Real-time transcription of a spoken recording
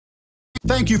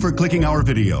Thank you for clicking our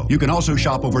video. You can also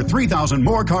shop over 3,000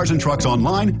 more cars and trucks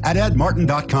online at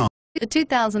edmartin.com. The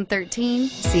 2013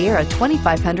 Sierra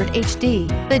 2500 HD.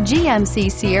 The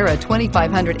GMC Sierra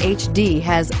 2500 HD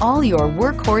has all your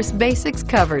workhorse basics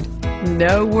covered.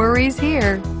 No worries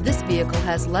here. This vehicle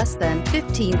has less than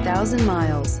 15,000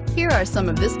 miles. Here are some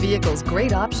of this vehicle's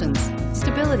great options: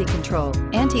 stability control,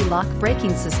 anti-lock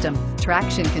braking system,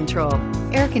 traction control,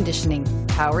 air conditioning,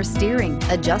 power steering,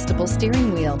 adjustable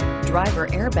steering wheel, driver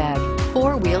airbag,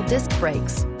 four-wheel disc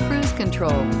brakes, cruise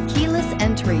control, keyless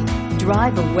entry.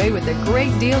 Drive away with a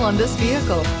great deal on this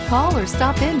vehicle. Call or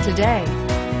stop in today.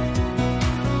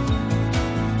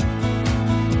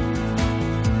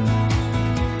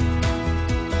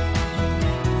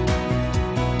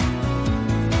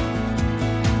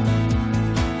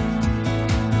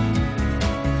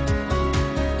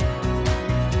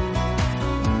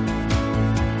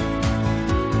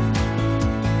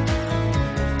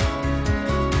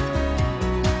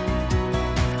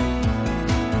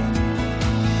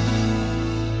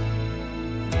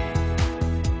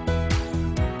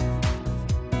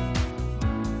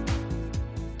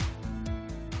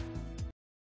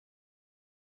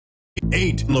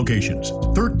 Eight locations,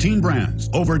 13 brands,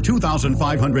 over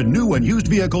 2,500 new and used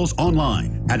vehicles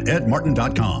online at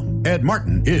edmartin.com. Ed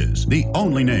Martin is the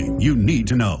only name you need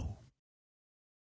to know.